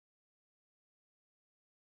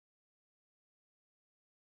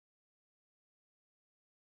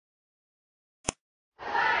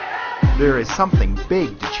There is something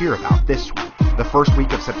big to cheer about this week, the first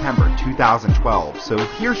week of September 2012, so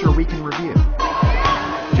here's your week in review.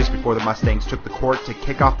 Just before the Mustangs took the court to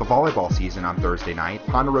kick off the volleyball season on Thursday night,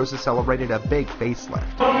 Ponderosa celebrated a big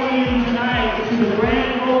facelift. Welcome you tonight to the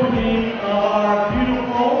grand opening of our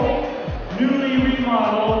beautiful, newly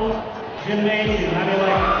remodeled gymnasium. How do you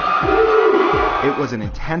like it? It was an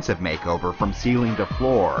intensive makeover from ceiling to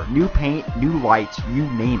floor. New paint, new lights, you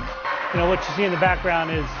name it. You know, what you see in the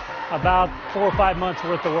background is about 4 or 5 months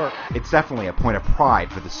worth of work. It's definitely a point of pride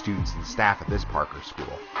for the students and staff at this Parker school.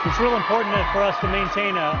 It's real important for us to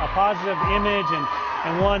maintain a positive image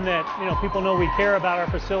and one that, you know, people know we care about our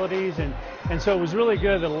facilities, and so it was really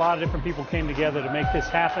good that a lot of different people came together to make this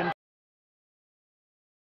happen.